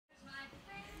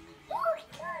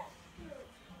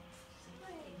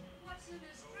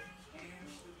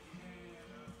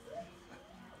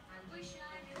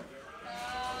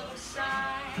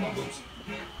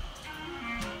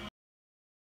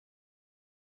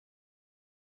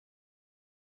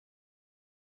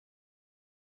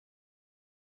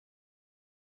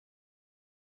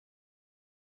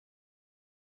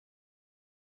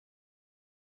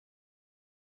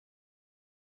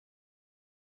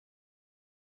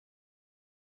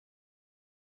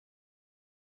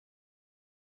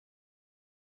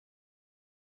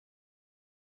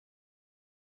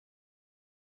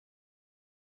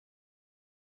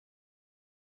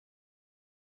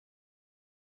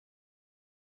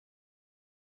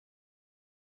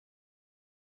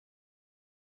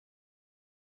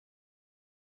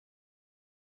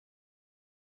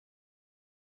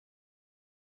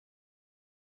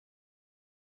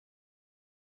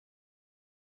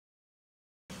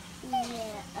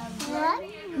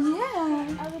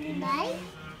Yeah. Are we nice?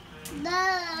 No.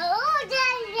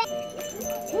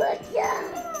 What's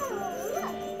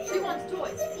up? She wants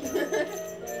toys.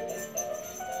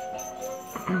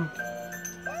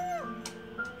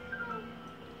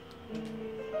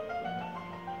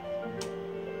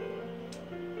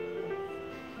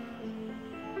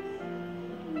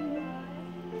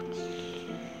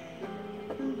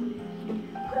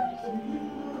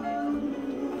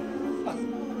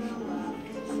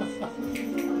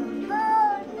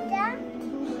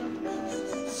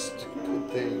 Stupid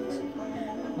things.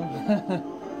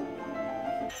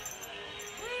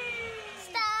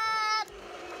 Stop!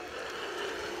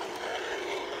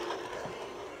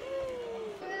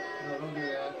 No, don't do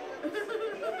that.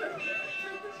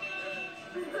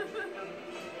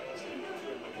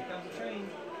 Here comes the train.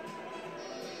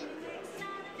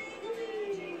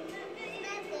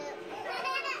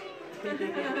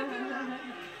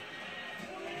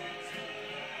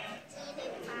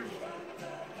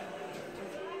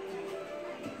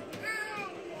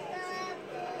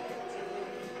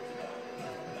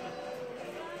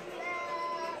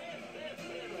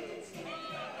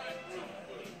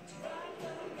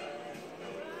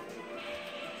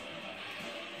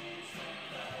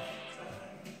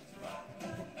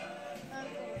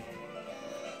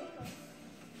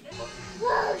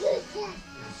 Whoa, good job.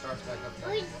 It starts back up there.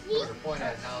 Where the point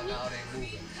at now it ain't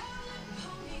moving.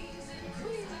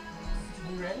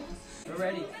 You ready? We're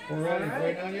ready. We're ready. All right.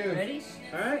 Waiting on you. Ready?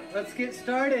 All right, let's get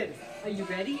started. Are you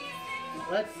ready?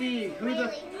 Let's see who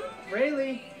the Rayleigh.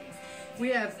 Rayleigh. We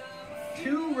have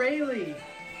two Rayleigh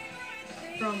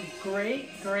from Great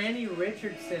Granny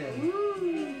Richardson.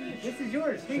 This is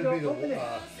yours. Here you Should be go. the Open it.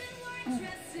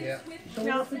 yeah. Show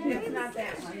No, us the it's deal. not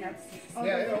that one. That's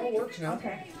Yeah, it all works now.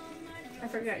 okay. I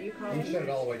forgot you called You it. can shut it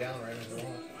all the way down right as you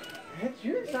want. That's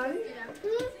yours, honey.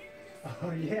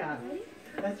 Oh yeah,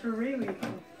 that's for Rayleigh.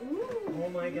 Oh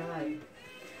my God.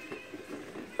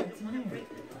 That's mine.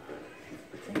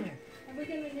 What's in there? Are we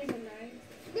gonna name a knife?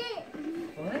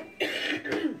 What?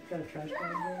 Got a trash can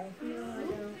there? No, I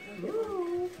don't.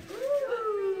 Ooh.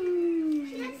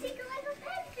 She has secret life of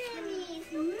pet Grammys.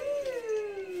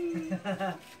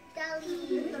 Dolly.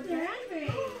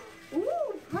 Granny. Ooh,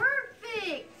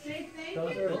 perfect. Say thank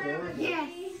Those you, are Grandma. adorable. Yes.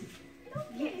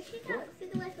 Yeah, she does.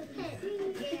 Secret life of pet.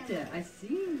 Look at that. I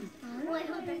see. Oh, I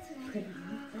hope that's what I do.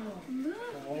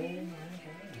 Oh my God.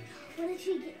 What if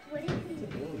she get? What if we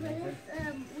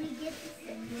get?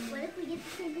 What if we get the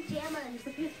same pajamas?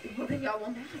 Well, then y'all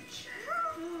will match.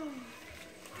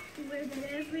 We wear them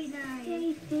every night.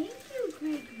 Say thank you,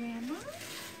 great grandma.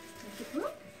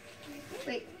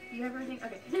 Wait, you have everything?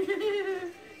 Okay.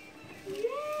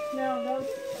 No,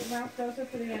 those are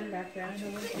for the end back there.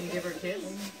 Can you give her a kiss?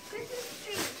 Christmas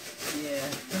tree. Yeah.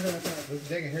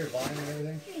 They can hear us lying and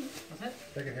everything. What's that?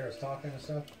 They can hear us talking and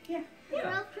stuff. We're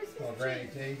all Christmas Well, trees. Granny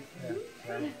T.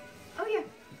 Yeah. Right. Oh yeah.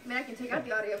 I mean, I can take out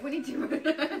the audio if we need to.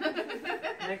 Next,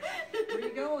 where are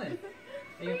you going?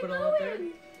 Are you gonna put it all up there?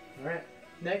 All right.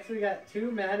 Next we got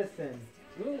two Madison.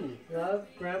 Ooh. Love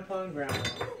Grandpa and Grandma.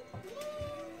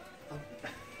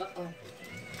 Uh-oh.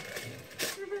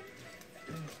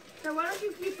 Now why don't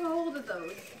you keep a hold of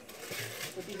those?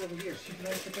 Put these over here. She'd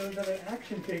like to those other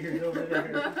action figures over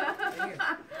there.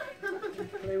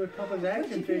 Play with Papa's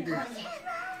action figures.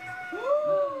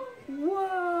 Whoa!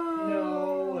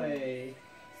 No way.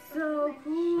 So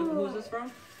cool. Who's this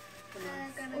from?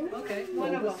 Okay.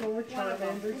 One of them. Bulbasaur,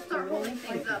 Charmander, We'll start holding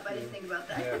things up. I didn't think about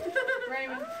that. Yeah.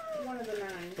 Raymond, one of the 9.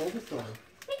 Bulbasaur.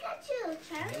 Pikachu,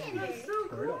 Charmander. That's so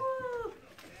Squirtle. cool.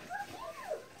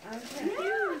 Okay.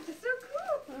 Yeah, it's so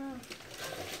cool.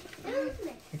 Who's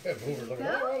next? Yeah, move her. Look at Go.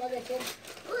 that. Oh, look at that.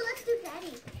 Oh, let's do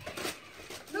Patty.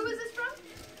 Who is this from?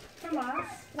 From us,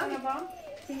 one of them.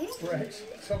 Rex,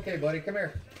 it's okay, buddy. Come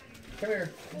here. Come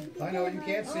here. I know you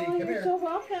can't see. Oh, Come you're here. so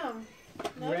welcome.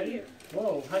 You ready?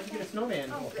 Whoa, how'd you get a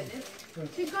snowman? Oh goodness.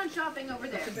 She's gone shopping over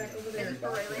there. Back over And there. it's for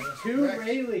Rayleigh. Two Rex.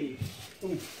 Rayleigh.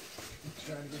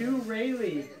 Two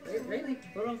Rayleigh. Really?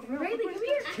 Little Uncle Ralph. Rayleigh, come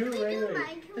here. Two Rayleigh.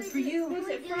 That's for you. Who's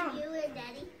it from? You and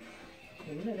Daddy.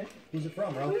 Wait a minute. Who's it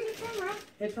from, Ralph? Who's it from, Rob?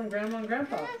 It's from Grandma and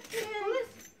Grandpa. Who's?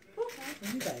 What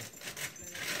you guys?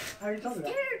 I already told you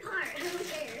that. Scared part. I'm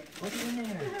scared. What's in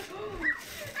there?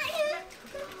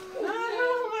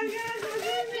 Oh my God, what's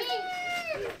in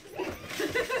there?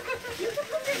 You can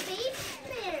put the baby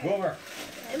in there. Go over.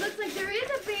 It looks like there is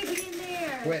a baby in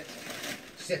there. Quit.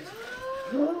 Sit.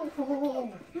 Oh,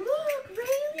 Look,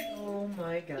 Rayleigh. oh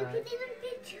my You God. could even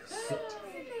fit two babies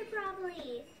in there,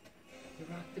 probably. You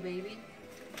rock the baby?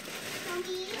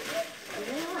 Mommy.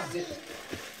 Mommy.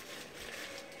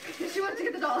 She wants to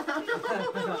get the doll out.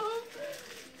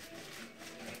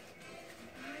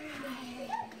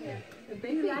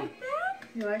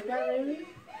 You like that, Rayleigh?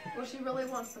 Well, she really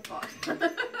wants the fox.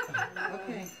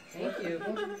 Okay, thank you.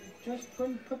 Well, just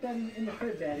put that in the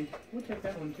crib, Daddy. We'll take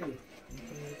that one too.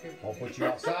 I'll put you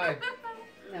outside.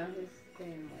 No, he's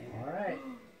staying later. All right.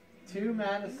 To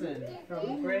Madison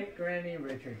from Great Granny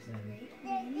Richardson.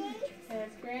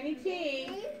 That's Granny T.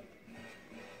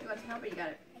 You want some help or you got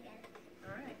it? I got it.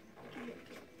 All right.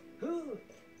 Ooh,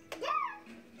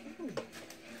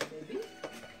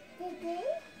 Baby.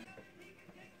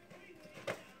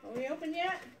 Are we open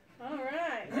yet? All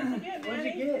right. What'd you get, What'd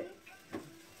Daddy? you get?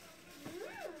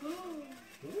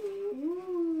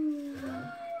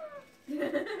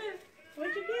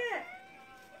 What'd you get?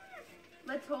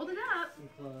 Let's hold it up. some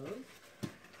clothes.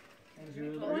 And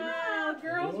jewelry. Wow,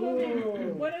 girls will be.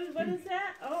 Ooh. What is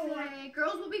that? Oh, what? Okay,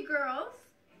 girls will be girls.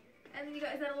 And then you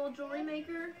got, is that a little jewelry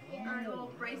maker? Or a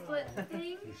little bracelet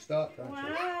thing? You're stuck, aren't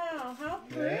you? Wow, how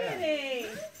Yeah. pretty.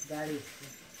 Daddy.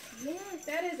 Yes.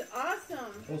 That is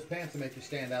awesome. Those pants will make you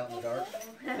stand out in the dark.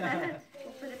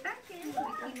 We'll put it back in so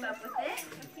we keep up with it.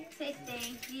 Say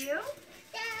thank you.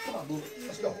 Come on, Boo.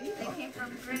 Let's go. They came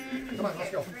from Granny. Come on,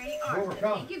 let's go. Granny Boomer, Art.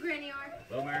 come. Thank you, Granny Art.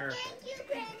 Boomer. Thank you,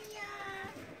 Granny.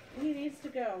 He needs to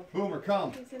go. Boomer,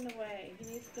 come. He's in the way. He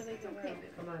needs to leave the Okay, room.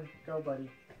 Come on, go, buddy.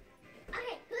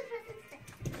 Okay, who's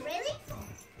first? Really?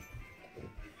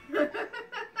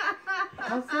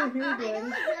 I'll sit here, I Daddy. don't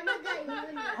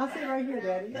know. I'll sit right here,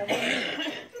 Daddy. I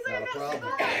Not a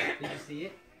problem. Did you see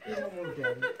it? won't move,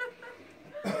 Daddy.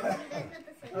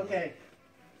 Okay.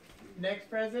 Next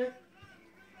present.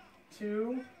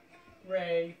 To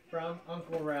Ray from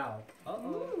Uncle Ralph.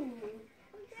 Uh-oh.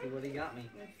 See what he got me.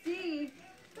 Let's see.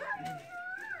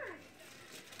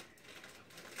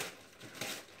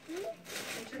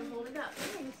 Make sure to hold it up.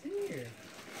 What's in here?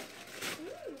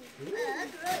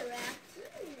 That's really rare.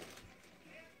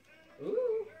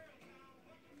 Ooh.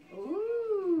 Let's see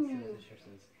Ooh. what the shirt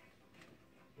says.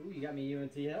 Ooh, you got me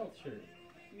UNT Health shirt.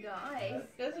 Nice.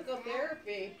 Physical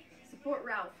therapy. Support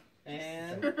Ralph.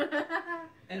 And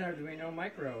Arduino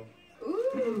Micro.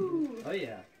 Ooh. Oh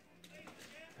yeah.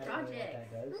 I don't know what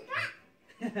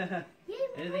that does.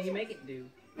 Anything you make it do.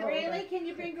 Rayleigh, can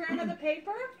you bring Grandma the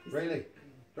paper? Rayleigh,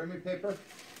 bring me paper.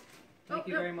 Thank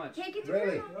you no. very much. Take it to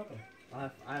Really? Grandma. You're welcome.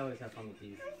 I always have fun with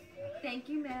these. Thank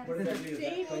you, What Madison. does that do?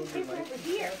 See, bring Those are paper like- over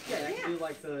here. Yeah, I can do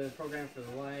like the program for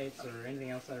the lights or anything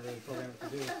else that I really program it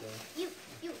to do. So.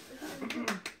 You.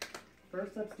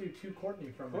 First, let's do to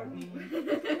Courtney from Courtney.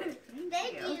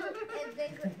 Thank you.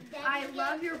 I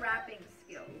love your rapping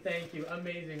skills. Thank you.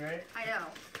 Amazing, right? I know.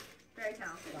 Very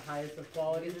talented. The highest of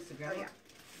quality. Give this to Oh, Grandma. yeah.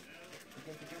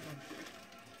 Okay, to Grandma.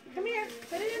 Come here.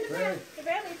 Put it in the Rayleigh. bag. The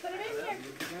Rayleigh, put it in here. Give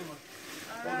it to Grandma.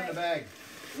 All Open the right. bag.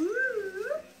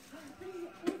 Ooh.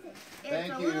 It's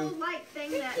Thank a you. little light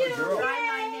thing that you. will dry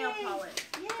my Yay. nail polish.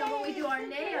 So when we do our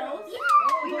nails,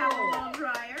 Oh, we have a blow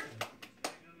dryer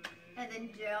and then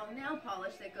gel nail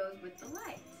polish that goes with the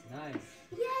light. Nice.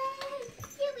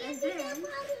 Yay! And Give me a then-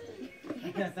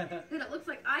 party. Then it looks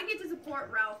like I get to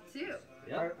support Ralph too.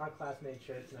 Yep. Our classmate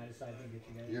shirts, and I decided to get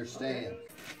you guys. You're staying.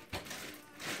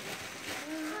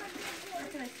 Where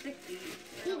can I stick these?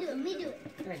 Me do it.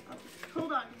 Okay.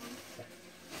 Hold on.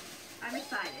 I'm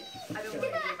excited. I've been waiting to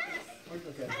get Where's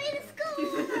the I'm in school.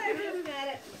 I just got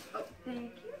it. this. Oh, thank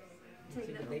you. Take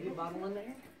See it the up. baby bottle in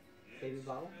there? Baby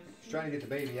bottle? Just trying to get the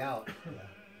baby out.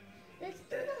 Let's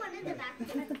do the one in the back.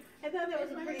 I thought that was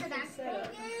This a one pretty in the good back.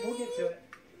 setup. We'll get to it.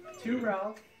 To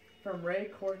Ralph from Ray,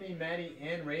 Courtney, Maddie,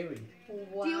 and Rayleigh.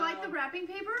 Wow. Do you like the wrapping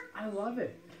paper? I love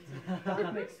it. Doc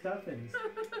McStuffins.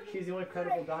 She's the only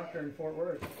credible doctor in Fort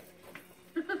Worth.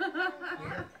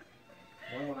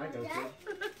 One when I go to.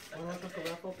 Wanna let Uncle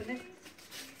Ralph open it?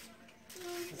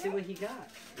 Let's see what he got.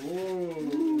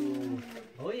 Ooh.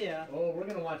 Oh yeah. Oh, we're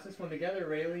gonna watch this one together,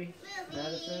 Rayleigh.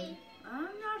 Madison. I'm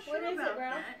not What sure is it, about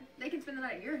Ralph? that. They can spend the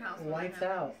night at your house. when Lights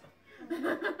that Out.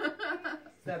 happens.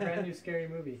 It's that brand new scary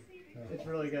movie. It's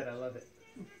really good. I love it.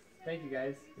 Thank you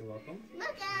guys. You're welcome.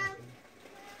 Look out.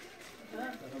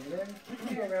 Right over there. Here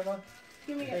you go, Grandma.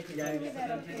 Give me Thank you, guys. Give me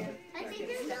that up here. I think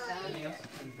there's a Anything else?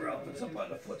 Bro, it's up by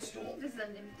the footstool. This is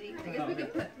an empty. I guess we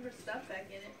could put her stuff back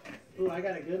in it. Ooh, I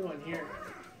got a good one here.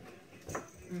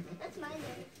 That's mine.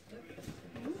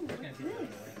 Ooh, what's this?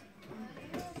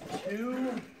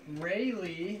 To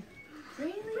Rayleigh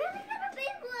Really? Really got a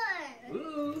big one.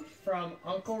 Ooh. from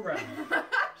Uncle Ralph.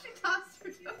 She tossed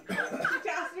her toy.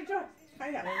 Toss your toy.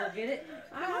 Hurry up. Wanna go get it?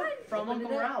 From Open it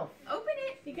Uncle up. Ralph. Open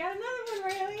it. You got another one,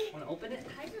 Rayleigh. Wanna open it?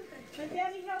 Let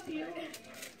Daddy help you.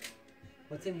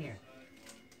 What's in here?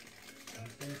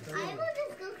 I want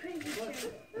this go crazy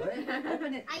shirt. What?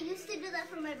 Open it. I used to do that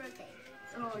for my birthday.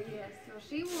 Oh yes, so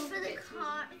she will For the fit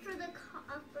car, for the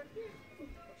car, for...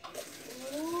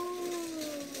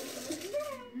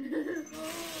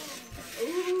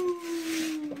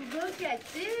 Ooh, look at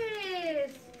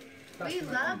this. We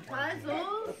love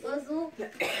puzzles. Puzzle.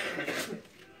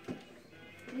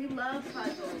 We love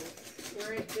puzzles.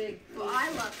 Very big. Well, I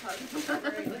love puzzles.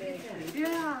 Very big.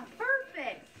 Yeah,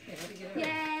 perfect. Hey, how'd you get it?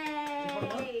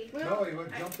 Yay. No, he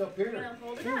went jumped up I'm here. gonna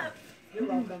hold it up. You're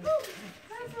welcome.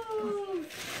 Puzzles.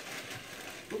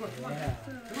 Yeah.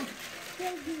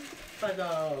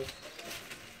 Puzzles.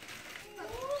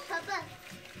 Papa,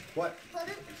 What? hold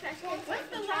up the trash can. What's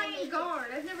the lion guard?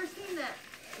 I've never seen that.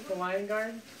 The Lion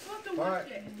Guard? We'll have to All watch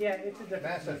right. it. Yeah, it's a different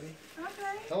Massive. movie.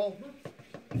 Okay. Come on.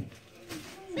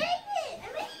 Make it! I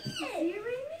made See it! you,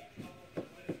 Rainy?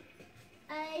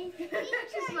 I think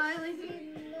She's smiling.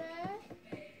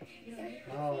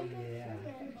 Oh, yeah.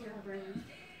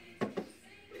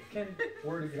 Can,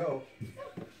 Where'd he go?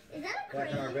 Is that a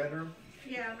Back in our crane? bedroom?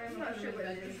 Yeah, very I'm much. not sure what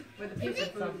it is. With a piece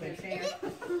of food in his Is hand. it?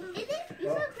 Is it? You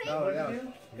Oh, saw a crane? no, what'd no. you do?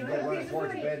 You go running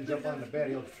towards the bed and jump on the bed.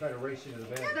 He'll try to race you to the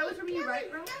bed. That was from you, right,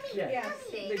 Ralph? Yummy, Yeah. Yes.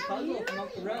 yummy, Big yummy, puzzle from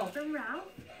Uncle Ralph. From Ralph?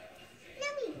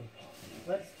 Yummy.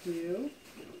 let's do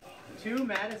two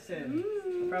Madison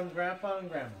from Grandpa and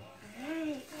Grandma.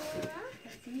 Alright.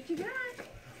 Let's see what you got.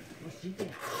 What's she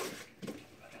get?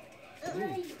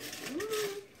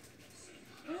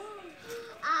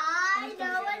 I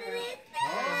know what it is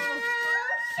now.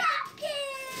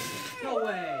 Shopkins! No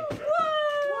way.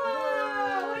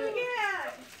 Whoa! What do you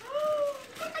get?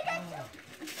 I got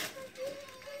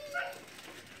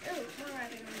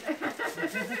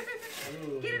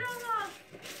Ooh. Get it all off.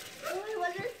 Oh, I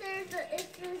wonder if there's a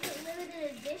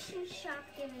limited edition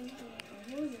Shopkin in here.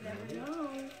 Oh, you never know.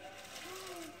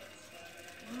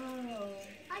 Whoa.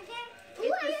 I get. Ooh,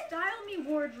 It's I the get. Style Me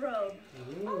wardrobe.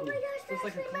 Ooh. Oh my gosh, Looks there's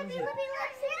like a actually my closet. baby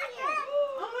lips in here.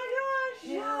 Oh my gosh!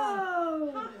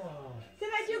 Whoa. Oh. Did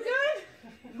I do good?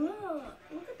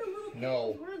 Look at the little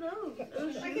No. What are those?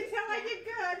 I can tell I did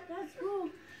good. That's cool.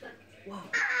 Wow.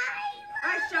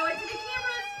 Alright, show it to the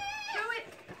cameras. Show it.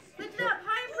 Lift it up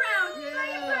high and proud.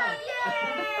 High and proud.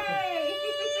 Yay!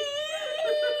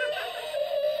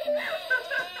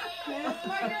 That's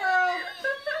my girl.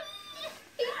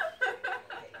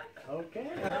 Okay,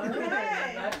 all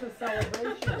right. That's a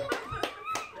celebration.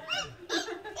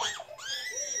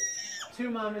 Two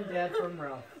Mom and Dad from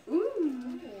Ralph.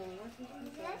 Ooh.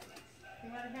 You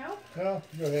want to help? No,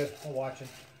 go ahead. I'll watch it.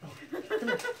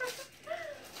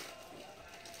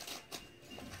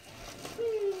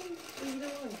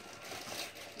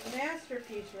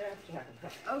 Masterpiece wrap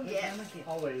jacket. Oh yes.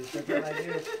 Always. That's what I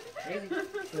do.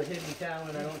 It's a hidden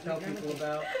talent I don't tell people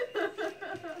about.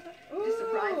 Just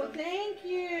surprise Ooh, them. thank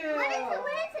you. What is it?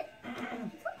 What is it?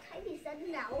 It's so tiny. Is that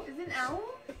an owl? Is it an owl?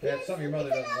 Yeah, it's something your mother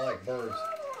doesn't like, birds.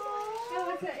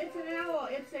 No, it's an owl.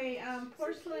 It's a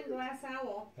porcelain glass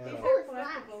owl. These Oh. are It's glass.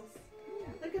 collectibles.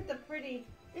 Look at the pretty.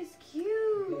 It's cute.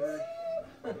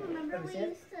 Remember Let me we see it.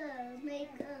 used to make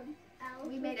owls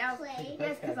We with made owls. clay?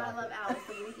 Yes, because I love owls.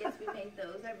 So yes, we made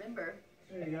those. I remember.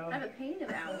 There you I go. have a painting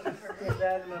of owls. in her room. Put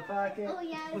that in my pocket. Oh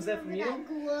yeah, I Was that from remember you? that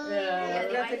glow. Yeah, Yeah,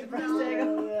 the that's ice a cream. price tag.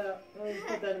 Oh, yeah. Let me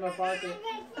put that in my pocket.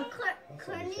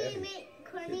 Courtney heavy. made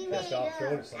Courtney That's made all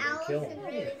showed somebody owls kill and 'em.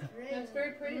 put it in his That's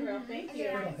very pretty, Ralph. Thank you.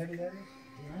 You know how heavy that is?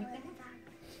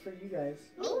 It's for you guys.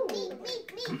 room.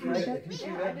 You like it? If you see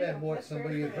that bad boy,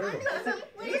 somebody you'd hurt him.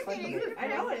 What is it? I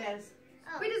know it is.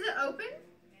 Wait, does it open?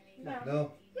 No.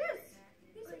 No. Yes.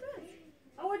 Yes, it does.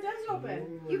 Oh, it does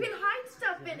open. You can hide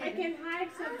stuff in I it. can hide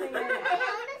something in I it.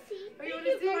 want to see. Or you Thank want to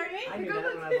you, see? Courtney. I knew that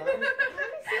when I bought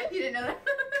it. You didn't know that?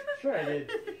 Sure I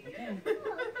did.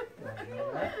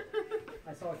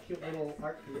 I saw a cute little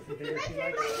art piece and figured My she turn,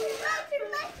 liked my it.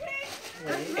 turn, my turn.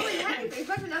 That's Wait. really nice.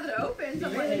 Especially now that it opens.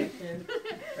 I'm Be like, patient.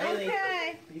 Riley,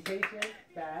 Okay. be patient.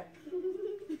 Back.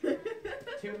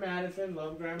 Two Madison,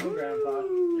 love Grandma and Grandpa.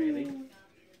 Rayleigh.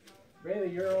 Rayleigh,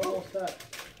 you're almost up.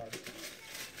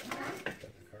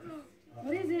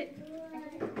 what is it?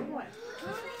 What?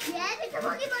 Yes, it's a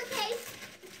Pokemon case.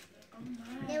 Oh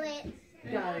my. Do it.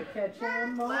 Gotta catch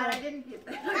 'em all. Glad I didn't get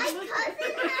My that. cousin has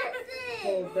it.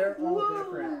 Well, they're all Whoa.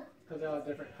 different. Because they all have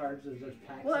different cards. There's just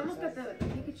packs. Well, I almost got inside. the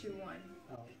Pikachu one.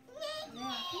 Oh. Yay! Yay.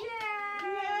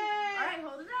 All right,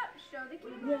 hold it up. Show the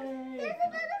camera. Yay! There's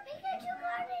another Pikachu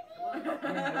card in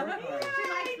here. She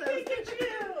likes those. Pikachu.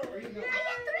 There you go. I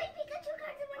got 3 Pikachu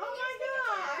cards in one. Oh my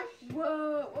gosh.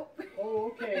 Whoa.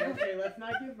 Oh, okay, okay. Let's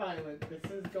not get violent. This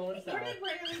is going south. Where did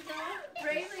Rayleigh go?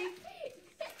 Rayleigh.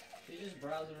 She's just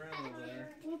browsing around over there.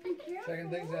 Well, be careful. Checking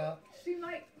things out. She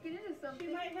might get into something.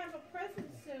 She might have a present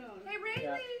soon. Hey,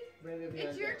 Rayleigh. Yeah. Rayleigh will be It's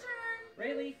right your there. turn.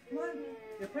 Rayleigh, come on.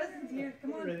 Your present's here.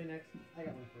 Come on. Rayleigh next. I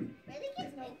got one for you. Really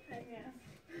gets No, big presents. yeah.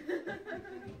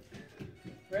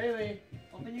 Rayleigh.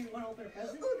 Open you want to open a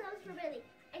present? Oh, that was for Billy.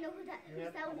 I know who that. Who's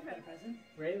Yep. that one Open a from? present?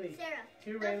 Rayleigh. Sarah.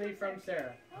 To That's Rayleigh from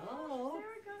Sarah. Oh.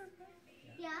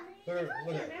 Yeah. Look,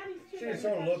 look at Maddie's too She big. just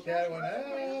sort of looked at it and went,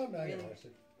 oh, I'm not gonna miss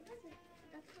it.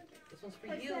 That's what. This one's for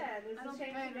What's you. that? It's I a don't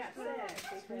shame think I she got understood.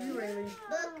 sick. For you, Rayleigh.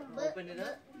 Book. Open it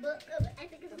up. Book. I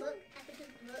think it's a book. I think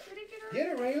it's a book. Get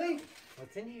it, Rayleigh.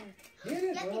 What's in here? Get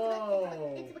it. Yeah, Whoa.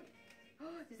 it's a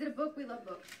book. Is it a book? We love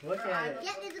books. Look Or I at love it.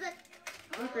 Yeah, it's a book.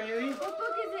 Look, Rayleigh. What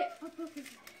book is it? What book is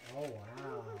it? Oh,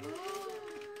 wow.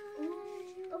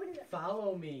 Open it up.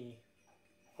 Follow me.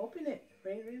 Open it,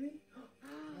 Rayleigh. Oh,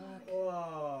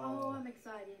 Whoa. I'm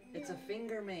excited. It's a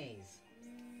finger maze.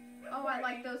 Oh, I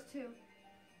like those too.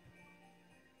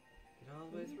 Get all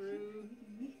the way through.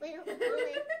 Wait, no, wait.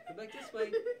 Go back this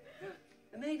way.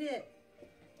 I made it.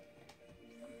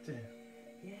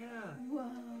 Yeah. Whoa.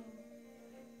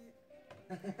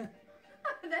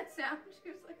 That sound. She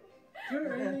was like, Do it,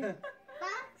 Rayleigh.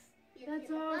 Box. You That's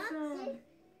get a box, awesome.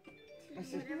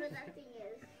 see? Whatever that thing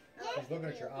is. I was looking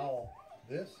at your owl.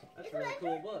 This? That's a really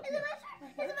cool book. Is it my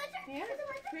shirt? Is it my shirt? Yeah. Is it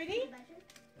my shirt? Pretty? Is it my shirt?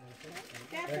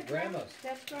 That's That a grandma's.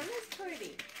 That's grandma's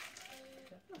pretty.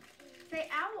 say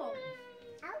owl.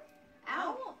 Owl?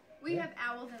 Owl. We Yeah. have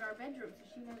owls in our bedroom, so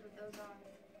she knows what those are.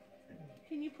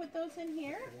 Can you put those in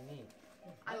here? Pretty neat.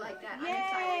 I like that. Yay!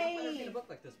 I'm I've never seen a book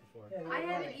like this before. Yeah, excited.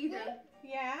 I haven't either.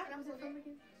 Yeah. And I was like, oh my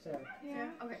God. Sarah. Yeah.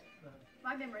 Okay.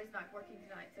 My memory's not working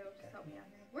tonight, so just help me out.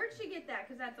 Where'd she get that?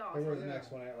 Because that's Hey, awesome. where's the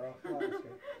next one at, Ralph? Oh, that's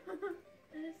good.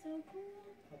 That is so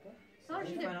cool. Papa? So she Did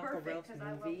you did find Uncle perfect Ralph's because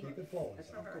I love movie? Keep it flowing. That's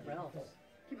from Uncle Ralph's.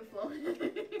 Keep it flowing.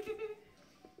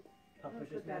 Papa I'll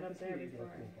just put that made up the there TV before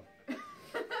look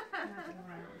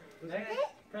cool. Next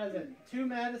present. To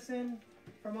Madison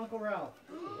from Uncle Ralph.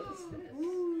 What is this?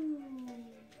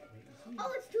 Oh,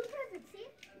 it's two presents, see?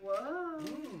 Whoa.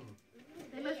 Mm.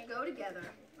 They must go together.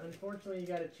 Unfortunately, you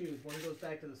gotta choose. One goes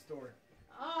back to the store.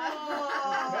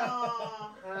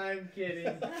 Oh. I'm kidding.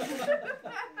 That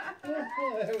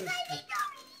was-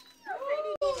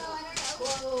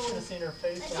 Should have seen her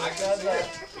face when I I said that.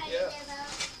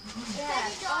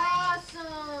 That's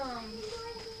awesome.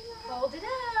 Fold it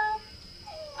up.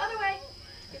 Other way.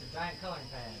 It's a giant coloring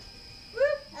pad.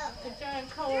 The giant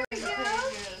coloring There we go.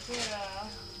 pages. Yeah.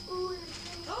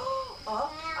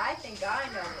 Oh, I think I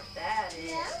know what that is.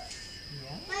 Yeah.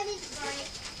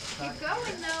 Keep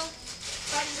going though.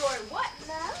 Finding Dory what?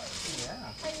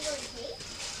 Yeah.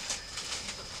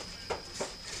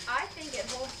 I think it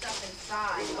holds stuff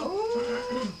inside.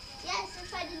 Yes, it's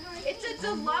Finding Dory. It's a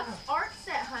deluxe art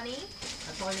set, honey.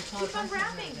 That's all your Keep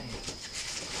unwrapping.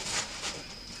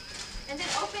 And then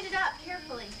open it up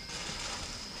carefully.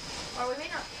 Or we may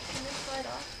not. Can this slide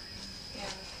off?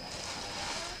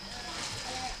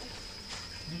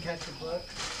 You catch the book?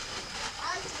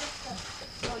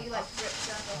 Oh, you like strip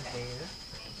stuff? Okay. Bear.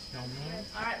 Snowman.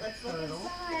 Alright, let's look Turtle.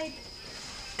 inside.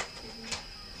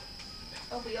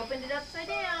 Oh, we opened it upside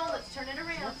down. Let's turn it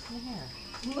around.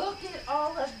 Yeah. Look at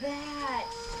all of that.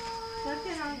 Look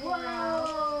at our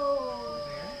Whoa.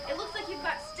 It looks like you've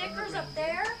got stickers up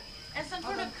there and some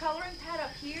sort of coloring pad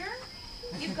up here.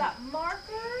 You've got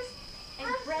markers and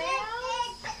crayons.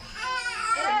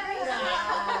 And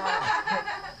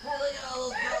Look at all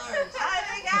those colors. I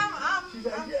think I'm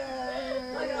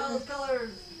Look at all those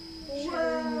colors.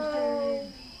 Whoa.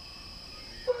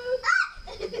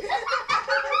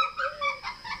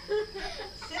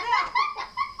 Sit down.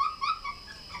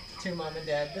 To Mom and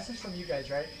Dad. This is from you guys,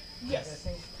 right? Yes. To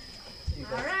you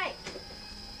guys. Alright.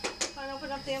 Want to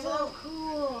open up the envelope?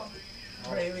 Cool.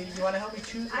 Rayleigh, you want to help me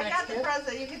choose the I next got the gift?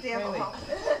 present. You get the Really? envelope.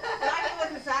 And I can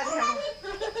look inside the envelope.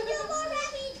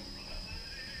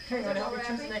 Okay, you want to help me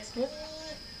choose the next gift?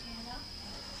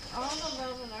 All the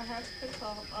love in our hearts could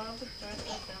hold, all the joys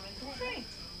of family can bring.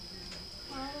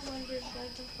 All the wonders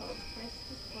God can hold, Christ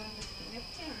is born, the King of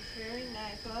Kings. Very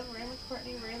nice. Love, Raymond,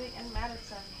 Courtney, Rayleigh, and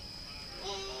Madison.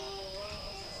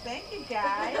 Thank you,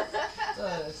 guys.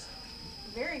 It's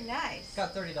Very nice.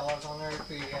 got $30 on there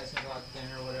for you guys to go out to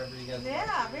dinner or whatever you guys Yeah,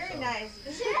 want to do, very so. nice.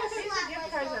 These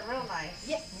gift cards are real nice.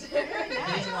 Yes. Very nice.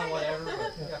 Depending on whatever,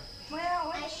 but yeah.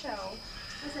 Well, what a show.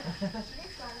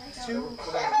 Two.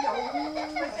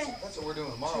 That's what we're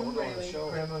doing tomorrow. We're going to the show.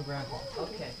 Grandma and Grandpa.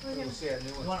 Okay. We'll see that new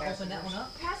You one. want to open that one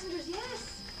up? Passengers, yes.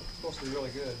 It's supposed to be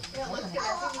really good. Yeah, let's get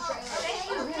that signature. Thank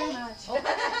you very much.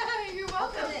 You're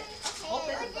welcome.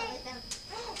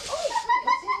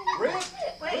 Rip!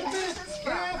 Wait,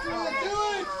 Careful, do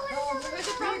it! Where's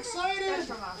the Be excited!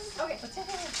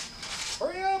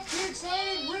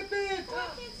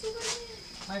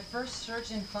 My first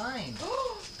search and find.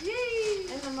 Yay!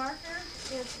 And the marker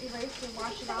is erased and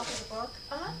wash it off of the book.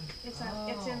 It's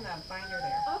in the binder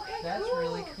there. Okay, That's cool.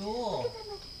 really cool.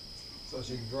 So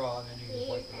she can draw and then you can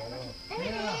wipe it right off.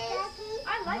 Yeah. I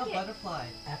How like about it. butterfly?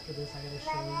 After this, I gotta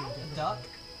show you the Duck?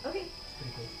 Okay.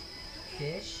 Pretty cool.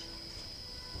 Fish?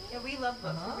 Yeah, we love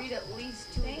books. Uh-huh. We read at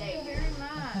least 2 a day. Thank you very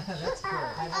much. That's cool.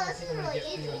 I don't think I'm gonna get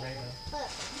for you and Rainbow.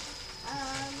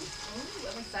 Ooh,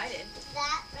 I'm excited.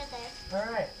 That right there.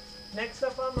 All right. Next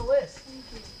up on the list.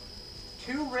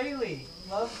 To Rayleigh.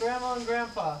 Love Grandma and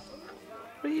Grandpa.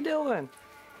 What are you doing?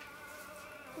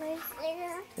 Where's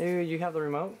there? Here, you have the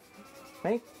remote.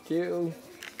 Thank you.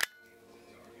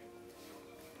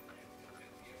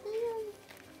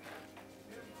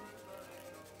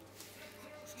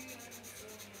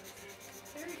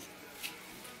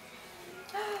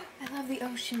 I love the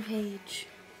ocean page.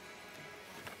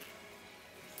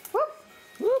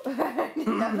 Whoop. I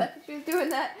didn't know that she was doing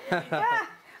that. Ah,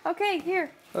 okay,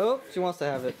 here. Oh, she wants to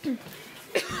have it.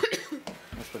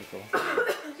 That's pretty cool.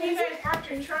 You guys parked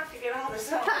your truck to get all this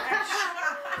stuff.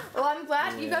 Well, I'm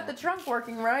glad you got the trunk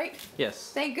working, right?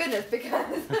 Yes. Thank goodness,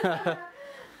 because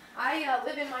I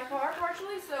live in my car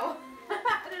partially, so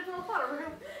there's a lot of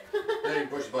room. Then you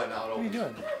push the button out. What are you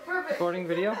doing? Perfect. Recording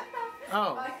video?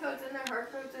 Oh. My coat's in there, her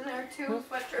coat's in there, 2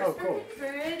 sweatshirts. Oh, cool.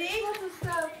 Pretty. Lots of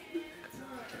stuff.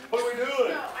 What are we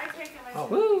doing? No, I take my Oh.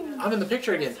 Woo. I'm in the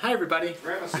picture again. Hi, everybody.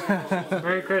 Grandma said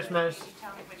Merry Christmas.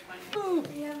 tell me which one.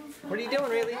 What are you doing,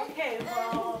 Rayleigh? Okay,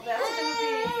 well, that's going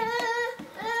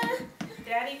to be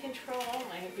daddy control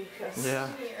only because. Yeah.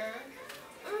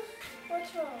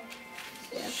 What's wrong?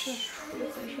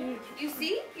 You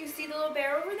see? You see the little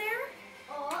bear over there?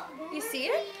 Oh, You see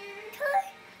it?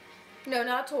 No,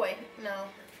 not a toy. No.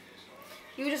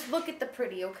 You just look at the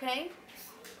pretty, okay?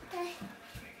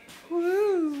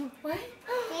 Woo. What?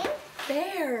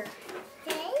 Bear.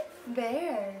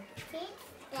 Bear.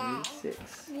 6.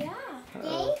 Yeah.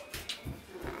 Uh-oh.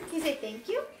 Can you say thank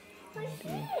you?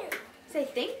 Say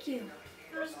thank you.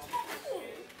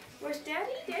 Where's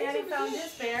Daddy? Daddy found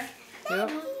this bear.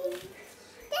 Yep.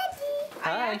 I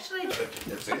Hi. actually.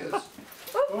 This is.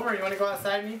 Boomer, you want to go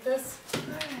outside and eat this?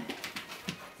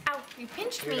 Ow, you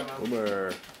pinched Here me. you go, Mom.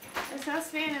 Boomer. It's not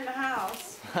staying in the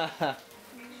house. Can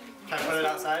I put it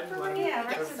outside? Yeah,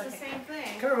 Rex is the same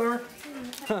thing. Come here,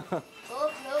 Boomer.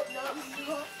 Oh,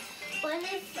 no. What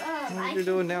if, What are you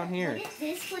doing down here? What if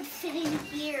this would fit in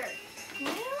here?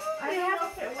 I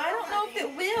don't know if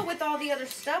it will with all the other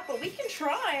stuff, but we can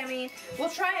try. I mean, we'll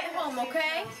try it at home,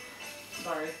 okay?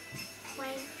 Sorry.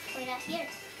 Why not here?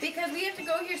 Because we have to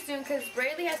go here soon because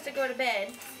Brayleigh has to go to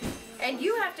bed. And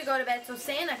you have to go to bed so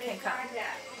Santa can come.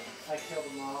 I killed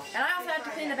them all. And I also have to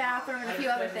clean the bathroom and a few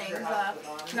other things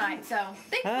tonight. So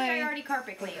thankfully Hi. I already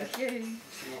carpet cleaned.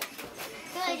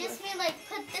 No, I just mean like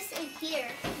put this in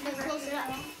here and close it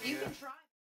up. You can try.